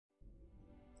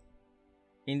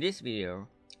In this video,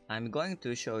 I'm going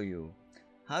to show you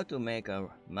how to make a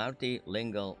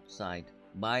multilingual site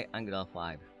by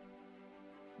Angular5.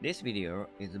 This video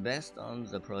is based on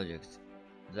the projects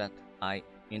that I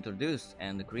introduced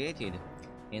and created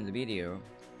in the video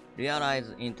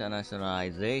Realize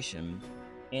Internationalization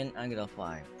in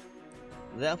Angular5.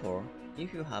 Therefore,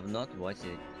 if you have not watched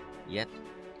it yet,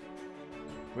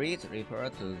 please refer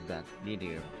to that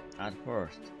video at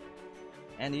first,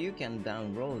 and you can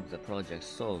download the project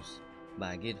source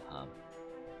by GitHub.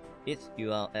 Its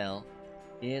URL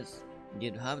is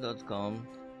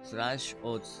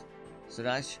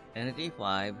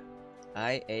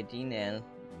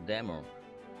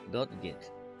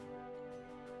github.com/oats/nt5i18n-demo.git.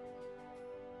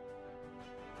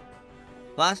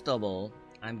 First of all,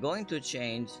 I'm going to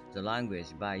change the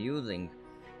language by using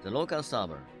the local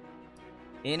server.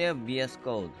 In your VS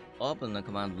Code, open the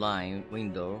command line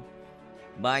window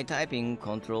by typing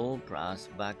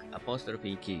Ctrl+back'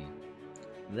 key.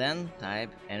 Then type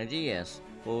ngs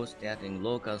for starting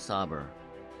local server.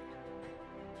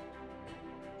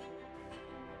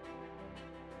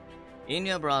 In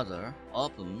your browser,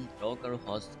 open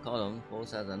localhost colon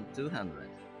 4200.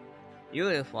 You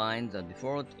will find the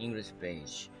default English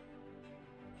page.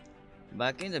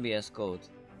 Back in the VS Code,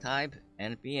 type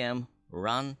npm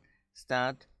run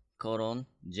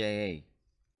start:/ja.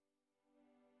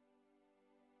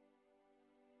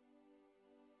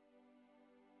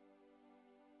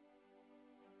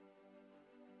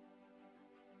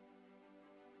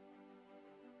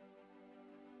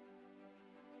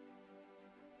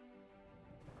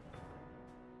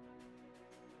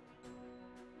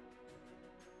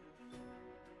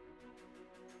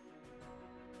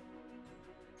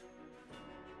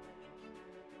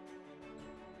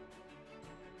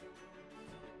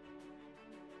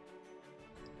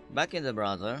 Back in the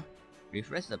browser,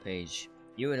 refresh the page.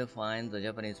 You will find the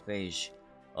Japanese page.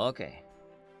 OK.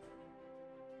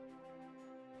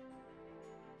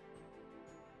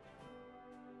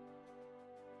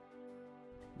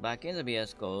 Back in the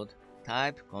VS Code,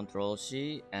 type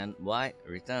Ctrl+C and Y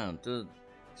return to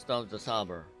stop the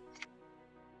server.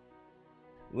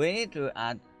 We need to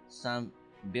add some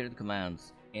build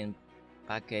commands in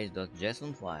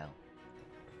package.json file.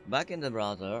 Back in the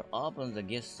browser, open the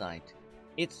Git site.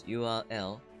 Its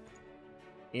URL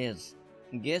is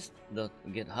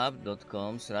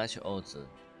git.github.com/oats.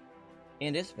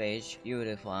 In this page, you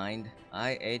will find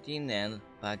i18n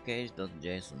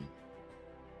package.json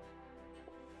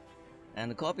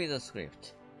and copy the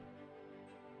script.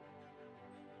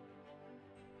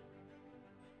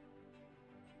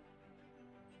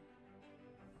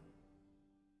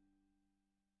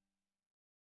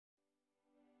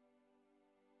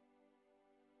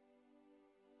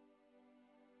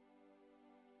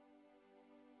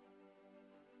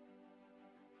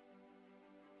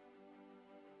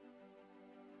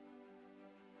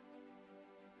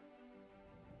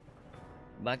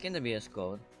 Back in the VS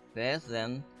Code, paste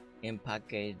them in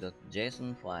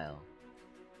package.json file.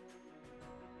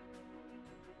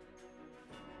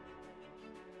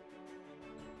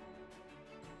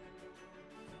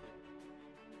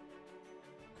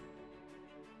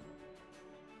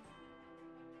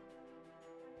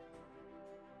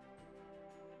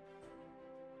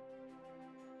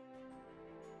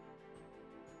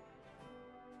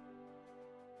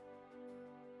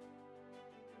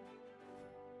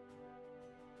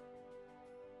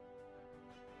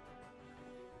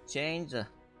 Change the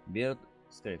build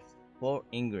script for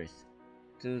English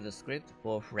to the script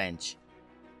for French.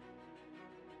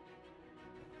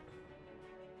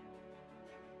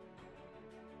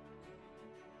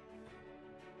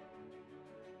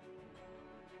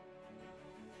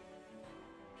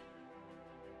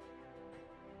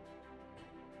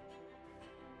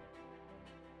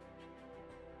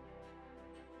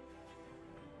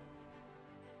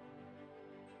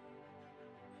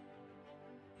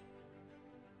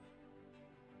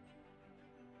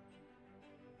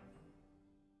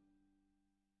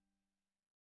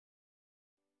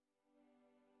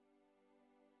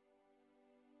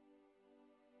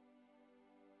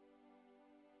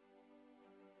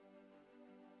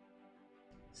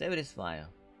 Save this file.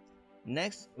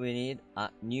 Next, we need a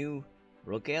new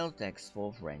locale text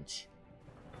for French.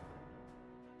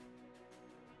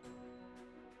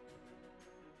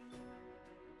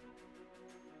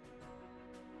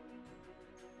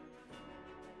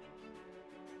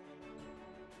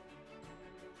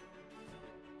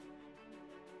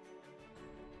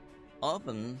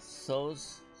 Open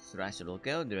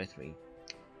source/locale directory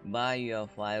by your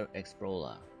file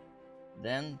explorer.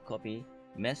 Then copy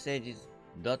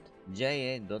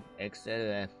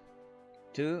messages.ja.xlf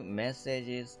to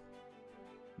messages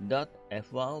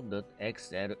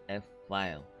 .fval.xlf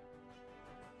file.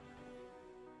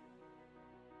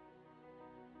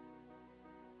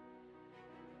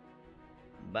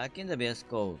 Back in the VS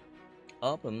Code,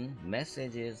 open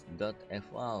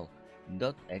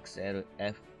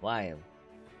messages.fval.xlf file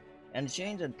and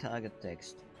change the target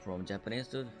text from Japanese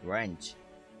to French.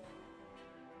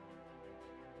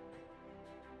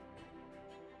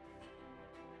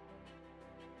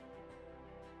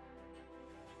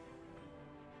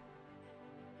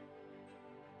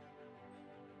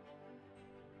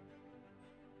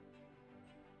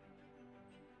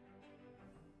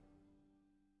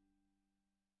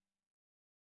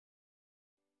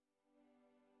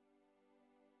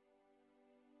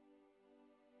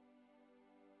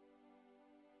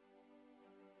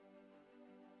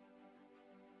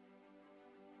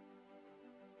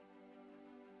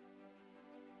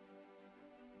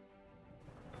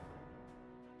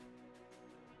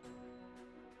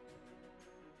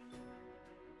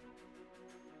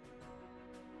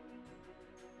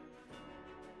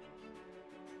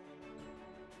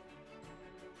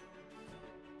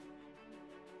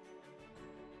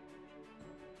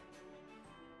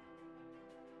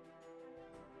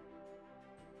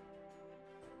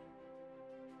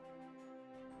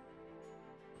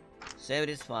 Save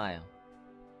this file.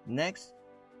 Next,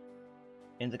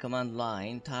 in the command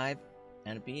line, type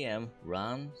npm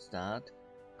run start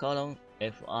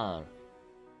 :fr.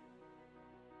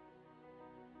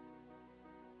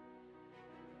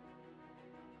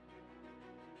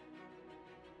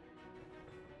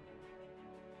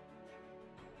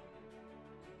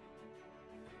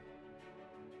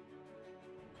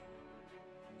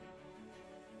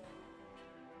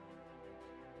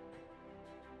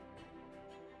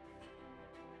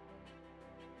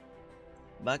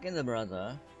 Back in the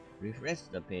browser, refresh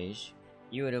the page,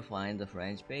 you will find the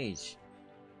French page.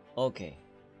 Okay,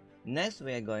 next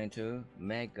we are going to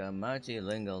make a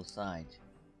multilingual site.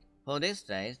 For this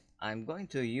test, I'm going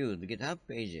to use GitHub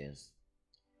Pages.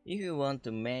 If you want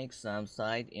to make some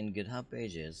site in GitHub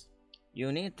Pages,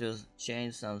 you need to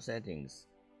change some settings.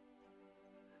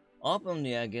 Open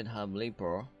your GitHub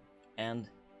repo and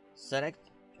select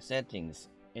Settings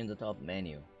in the top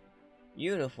menu.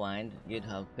 You will find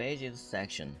GitHub Pages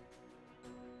section.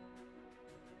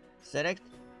 Select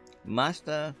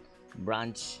Master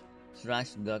Branch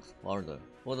 /docs folder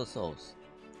for the source.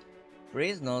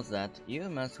 Please note that you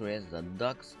must create the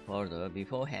docs folder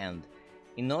beforehand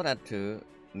in order to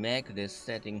make this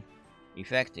setting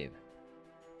effective.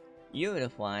 You will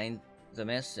find the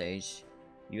message,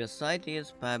 your site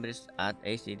is published at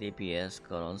https://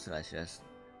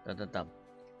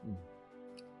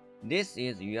 This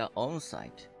is your own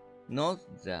site, not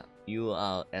the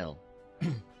URL.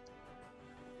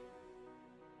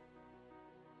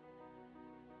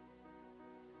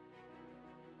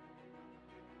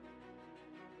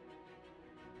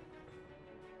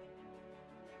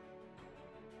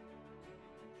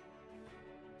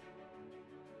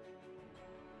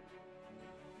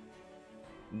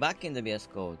 Back in the VS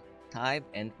Code, type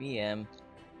npm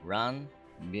run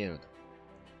build.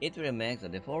 It will make the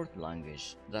default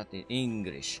language, that is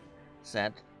English,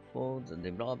 set for the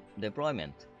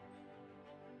deployment.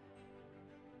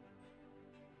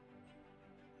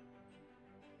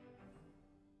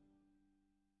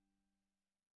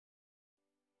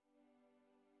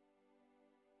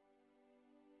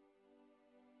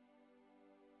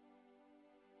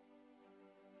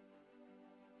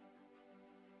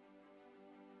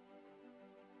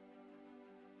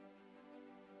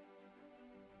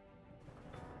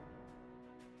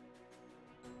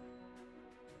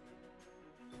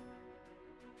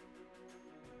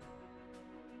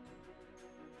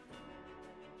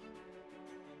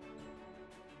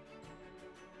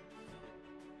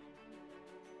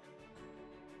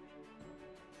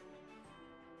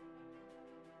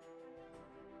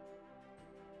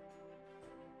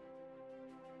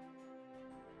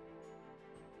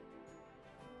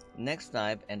 Next,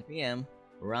 type npm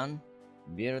run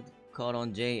build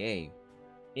 :ja.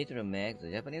 It will make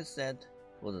the Japanese set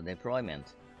for the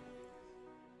deployment.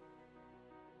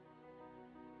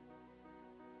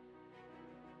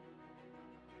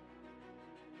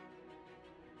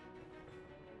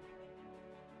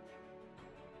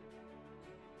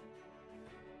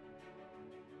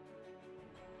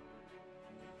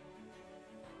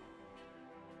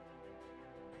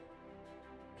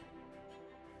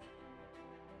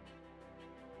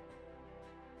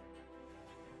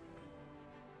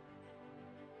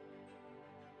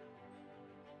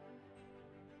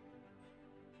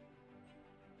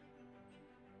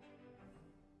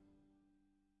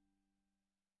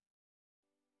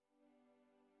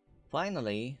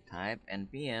 Finally, type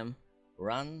npm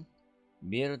run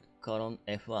build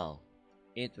 :fl.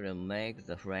 It will make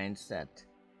the frame set.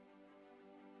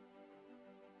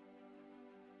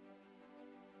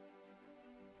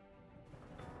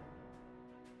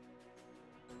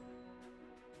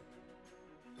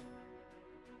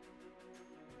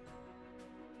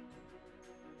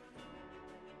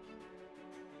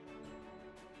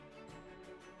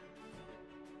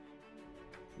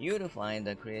 You will find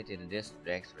the created disk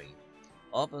directory.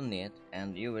 Open it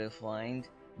and you will find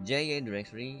JA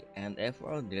directory and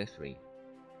FR directory.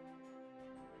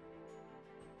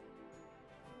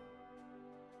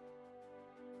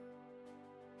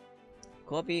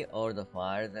 Copy all the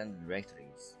files and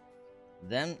directories.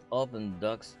 Then open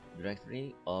docs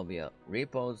directory of your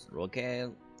repo's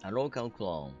local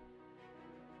clone.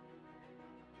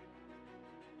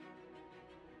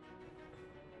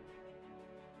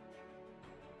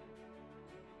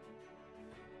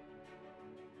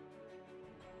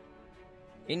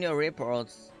 In your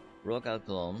repo's local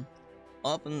clone,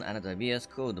 open another VS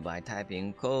Code by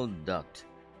typing code doct.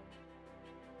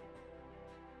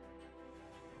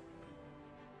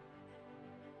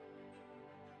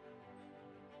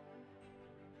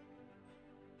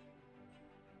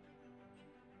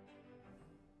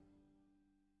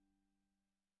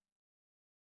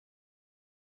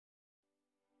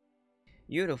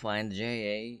 You will find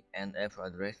JA and FR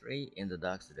directory in the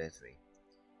docs directory.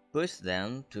 Push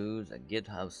them to the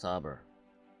GitHub server.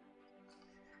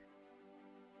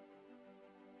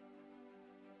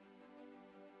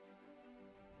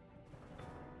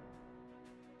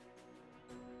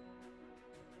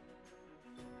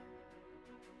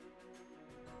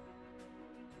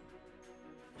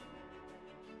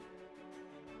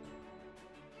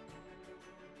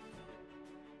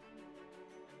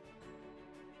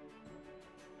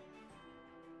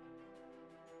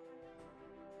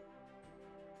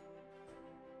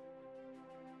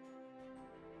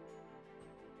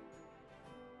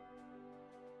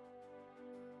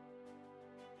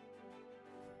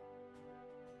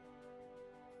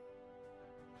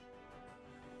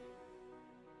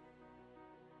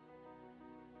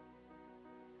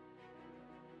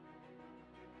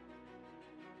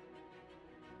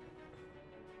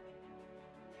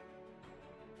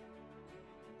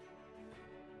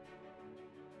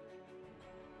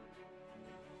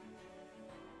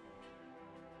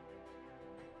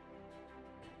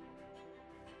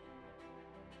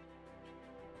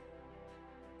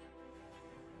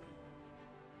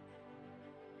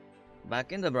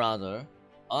 Back in the browser,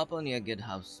 open your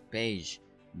GitHub page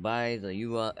by the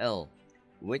URL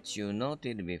which you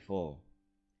noted before.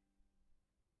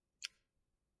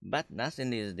 But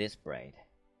nothing is displayed.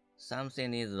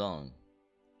 Something is wrong.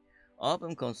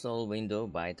 Open console window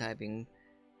by typing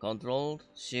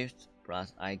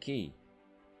Ctrl+Shift+I key.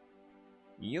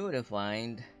 You will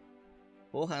find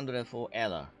 404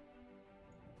 error,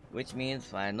 which means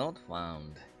file not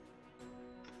found.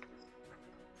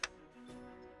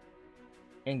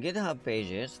 In GitHub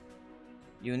Pages,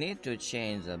 you need to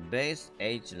change the base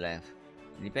href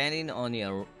depending on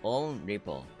your own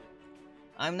repo.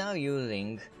 I'm now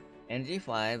using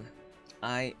ng5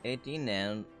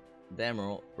 i18n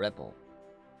demo repo,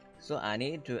 so I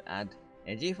need to add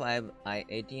ng5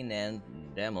 i18n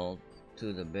demo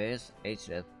to the base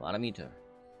href parameter.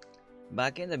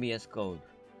 Back in the VS Code,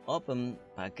 open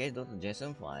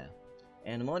package.json file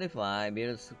and modify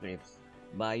build scripts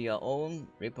by your own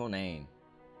repo name.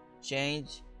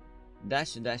 Change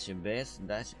 --base--href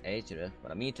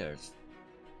parameters.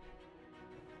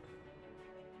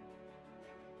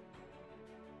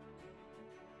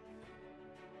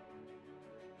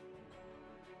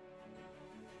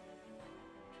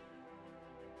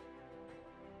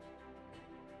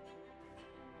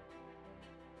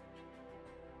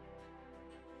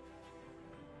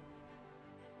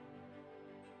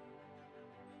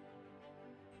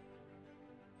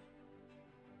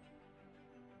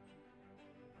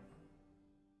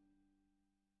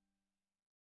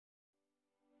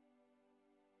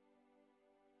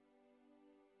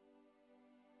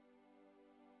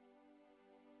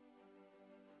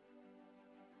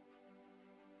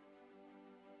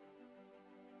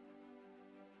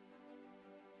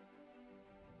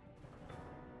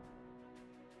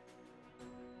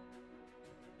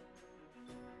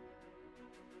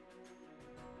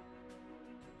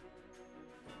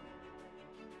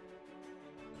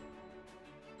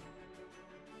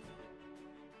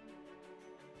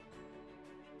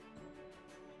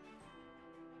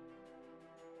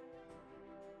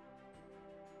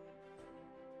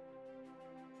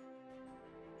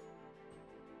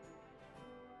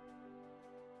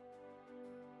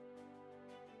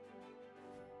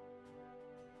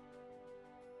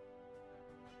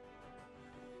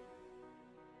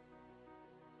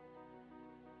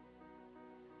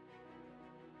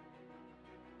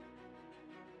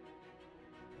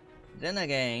 Then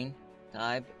again,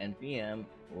 type npm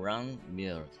run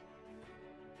build.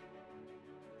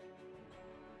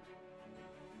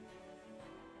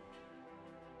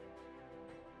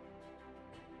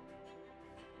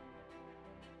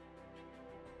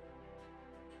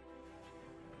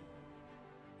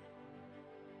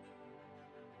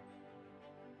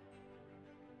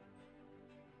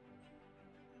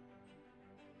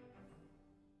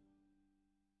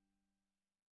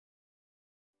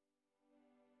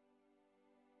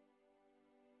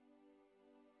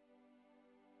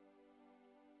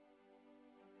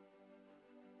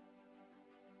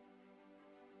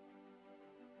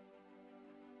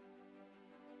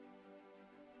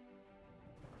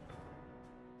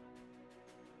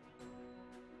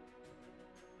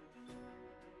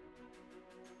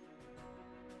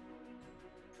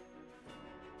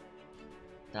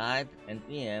 Type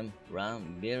npm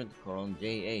run build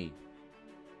 -ja.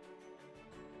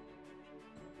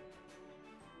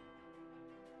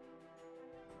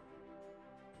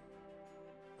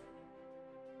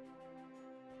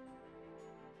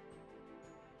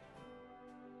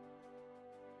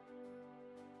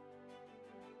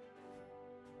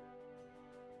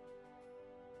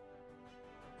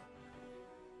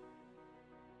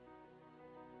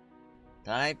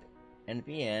 Type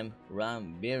npm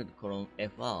run build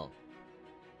 -fl.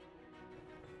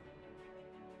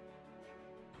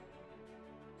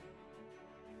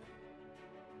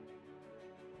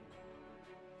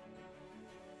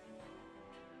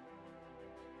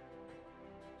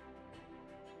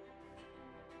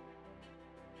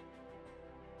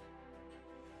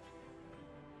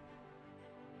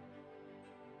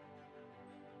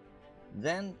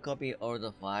 Then copy all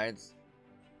the files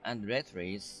and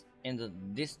directories in the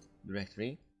dist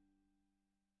directory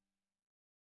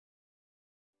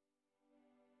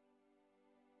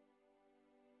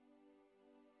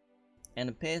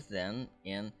and paste them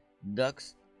in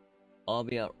docs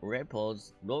of your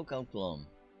repo's local clone.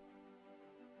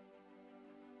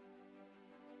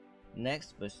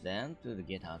 Next, push them to the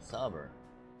GitHub server.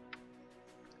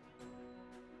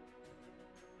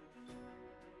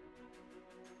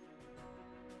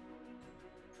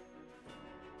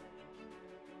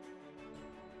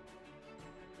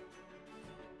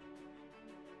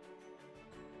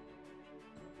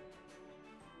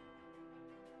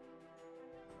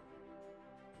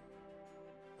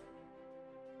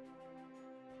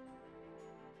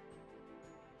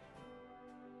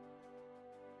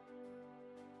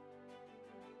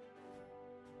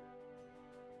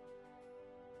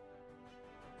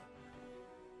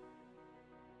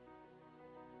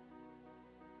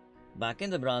 Back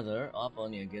in the browser,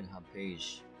 open your GitHub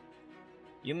page.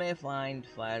 You may find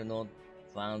file not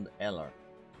found error,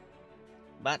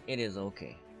 but it is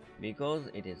okay because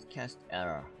it is cached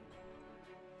error.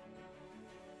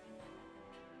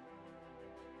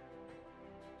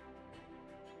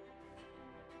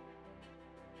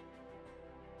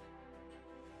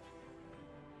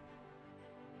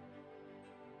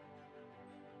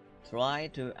 Try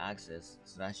to access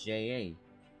 /ja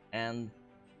and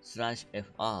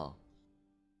 /fr.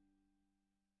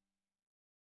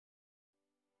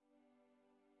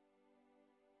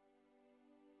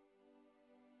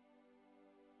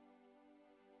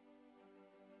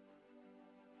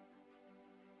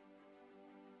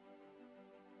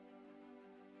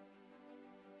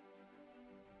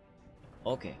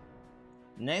 Okay,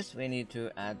 next we need to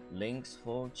add links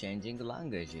for changing the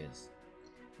languages.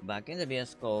 Back in the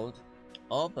VS Code,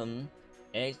 open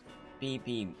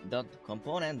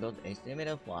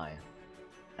hpp.component.html file.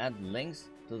 Add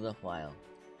links to the file.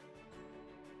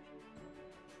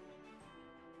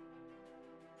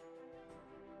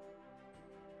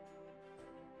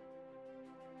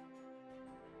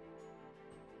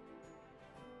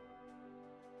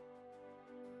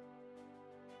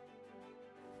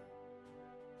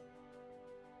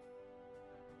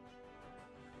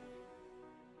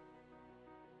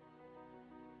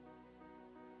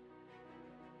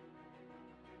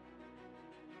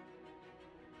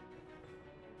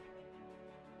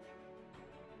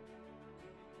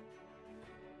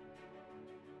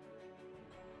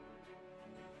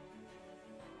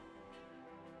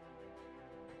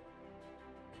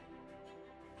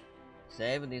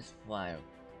 Save this file.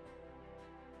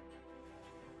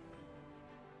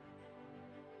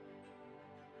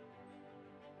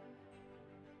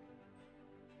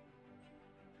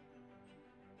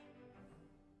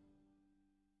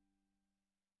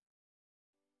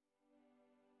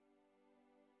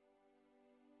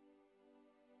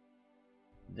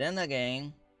 Then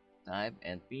again, type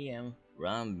npm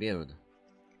run build.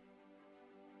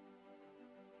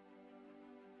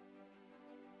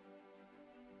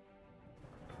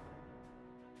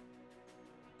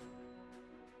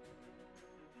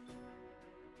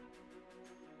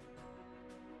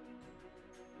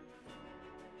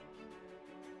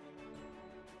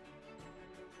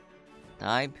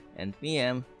 Type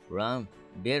npm run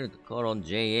build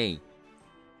 :ja.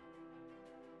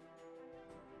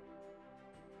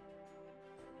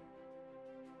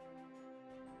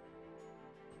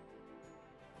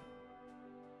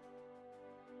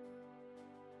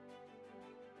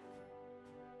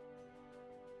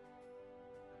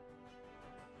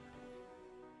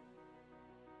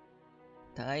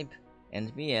 Type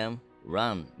npm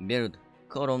run build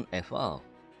 :fr.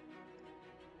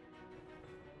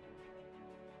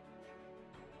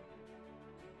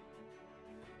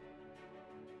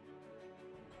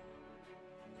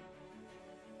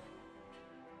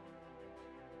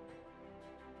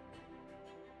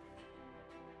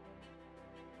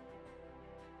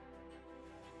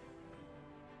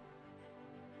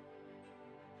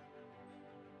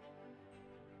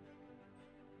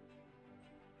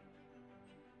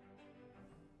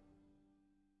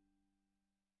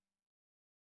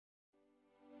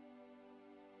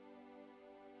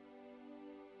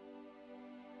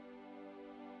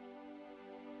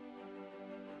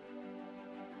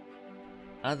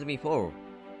 As before,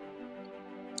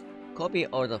 copy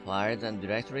all the files and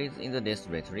directories into this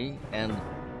directory and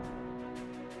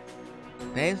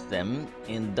paste them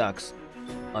in docs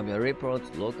of your report's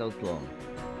local clone.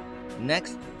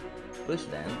 Next, push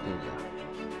them to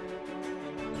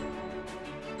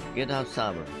the GitHub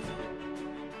server.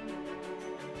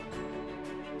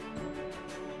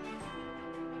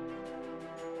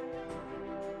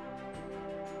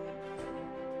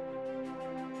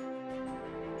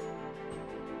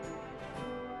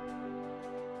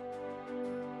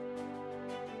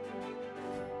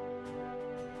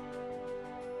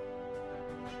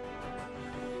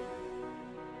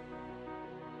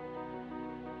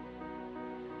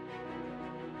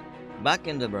 Back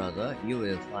in the browser, you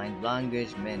will find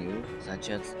language menu such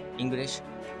as English,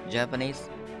 Japanese,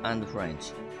 and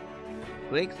French.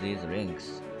 Click these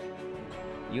links.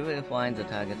 You will find the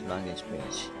target language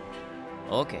page.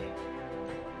 Okay.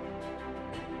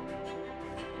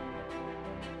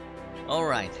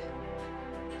 Alright.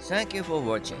 Thank you for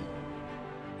watching.